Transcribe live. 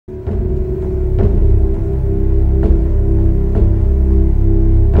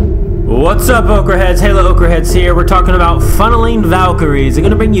What's up, Okraheads? Halo Okraheads here. We're talking about funneling Valkyries. I'm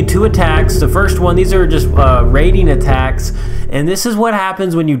going to bring you two attacks. The first one, these are just raiding attacks, and this is what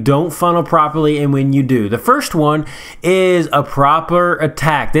happens when you don't funnel properly and when you do. The first one is a proper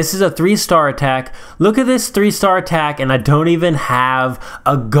attack. This is a 3-star attack. Look at this 3-star attack, and I don't even have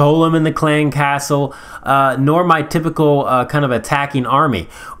a golem in the clan castle, nor my typical kind of attacking army.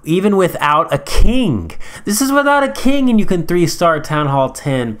 Even without a king. This is without a king, and you can 3-star Town Hall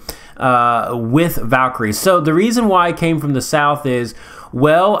 10 with Valkyries. So the reason why I came from the south is,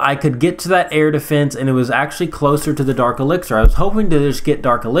 well, I could get to that air defense, and it was actually closer to the Dark Elixir. I was hoping to just get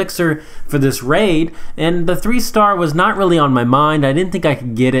Dark Elixir for this raid, and the 3-star was not really on my mind. I didn't think I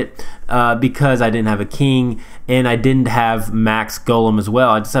could get it because I didn't have a king, and I didn't have max golem as well.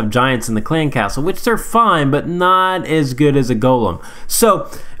 I just have giants in the clan castle, which they're fine, but not as good as a golem. So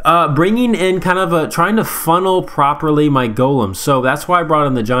bringing in kind of trying to funnel properly my golem. So that's why I brought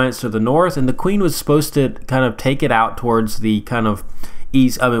in the giants to the north, and the queen was supposed to kind of take it out towards the kind of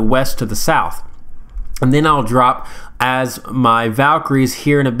west to the south. And then I'll drop as my Valkyries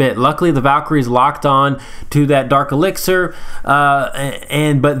here in a bit. Luckily, the Valkyries locked on to that Dark Elixir, but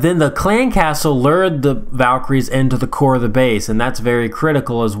then the clan castle lured the Valkyries into the core of the base, and that's very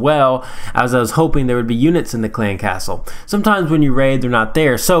critical as well, as I was hoping there would be units in the clan castle. Sometimes when you raid, they're not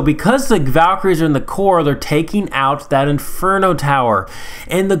there. So because the Valkyries are in the core, they're taking out that Inferno Tower.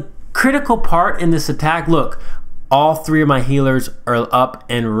 And the critical part in this attack, look, all 3 of my healers are up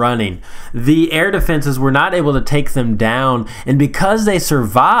and running. The air defenses were not able to take them down, and because they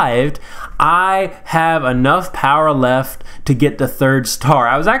survived, I have enough power left to get the 3rd star.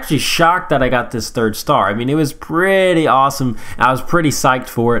 I was actually shocked that I got this 3rd star. I mean, it was pretty awesome. I was pretty psyched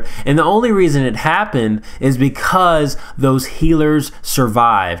for it, and the only reason it happened is because those healers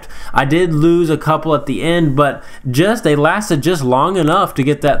survived. I did lose a couple at the end, but they lasted just long enough to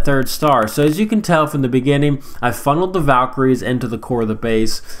get that 3rd star. So as you can tell from the beginning, I funneled the Valkyries into the core of the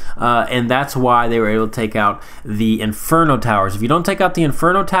base, and that's why they were able to take out the Inferno Towers. If you don't take out the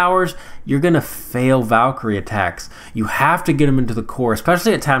Inferno Towers, you're going to fail Valkyrie attacks. You have to get them into the core,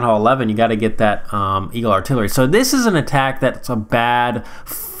 especially at Town Hall 11. You got to get that Eagle Artillery. So this is an attack that's a bad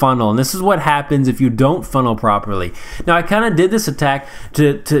funnel, and this is what happens if you don't funnel properly. Now, I kind of did this attack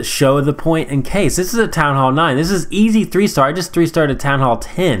to show the point in case. This is a Town Hall 9. This is easy 3-star. I just 3-starred a Town Hall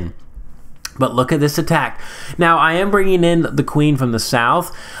 10. But look at this attack. Now, I am bringing in the queen from the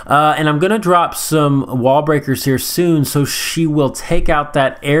south, and I'm going to drop some wall breakers here soon so she will take out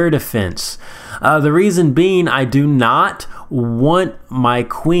that air defense. The reason being, I do not want my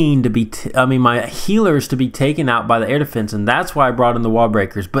queen to be, my healers to be taken out by the air defense, and that's why I brought in the wall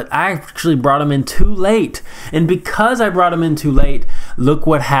breakers. But I actually brought them in too late, and because I brought them in too late, look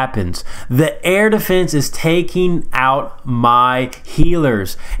what happens. The air defense is taking out my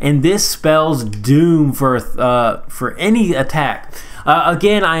healers, and this spells doom for any attack.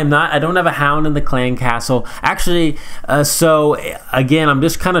 Again, I don't have a hound in the clan castle. Actually, so again, I'm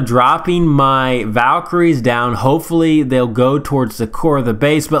just kind of dropping my Valkyries down. Hopefully, they'll go towards the core of the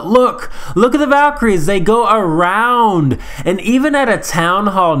base. But look at the Valkyries. They go around. And even at a Town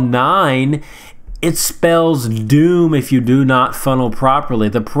Hall 9, it spells doom if you do not funnel properly.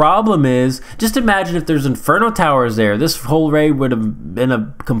 The problem is, just imagine if there's Inferno Towers there. This whole raid would have been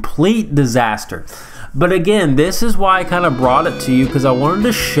a complete disaster. But again, this is why I kind of brought it to you, because I wanted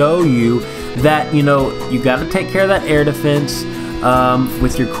to show you that, you got to take care of that air defense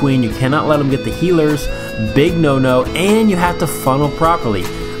with your queen. You cannot let them get the healers. Big no-no. And you have to funnel properly.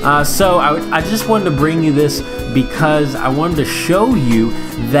 So I just wanted to bring you this because I wanted to show you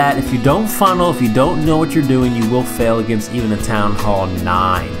that if you don't funnel, if you don't know what you're doing, you will fail against even a Town Hall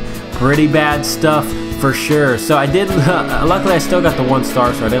 9. Pretty bad stuff for sure. So I did, luckily I still got the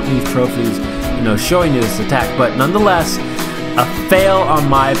 1-star, so I didn't leave trophies, showing you this attack. But nonetheless, a fail on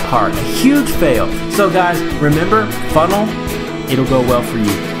my part, a huge fail. So guys, remember, funnel, it'll go well for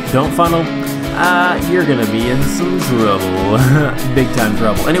you. Don't funnel, you're gonna be in some trouble. Big time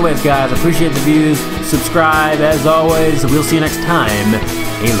trouble. Anyways, guys, appreciate the views. Subscribe as always. We'll see you next time.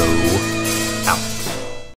 Halo.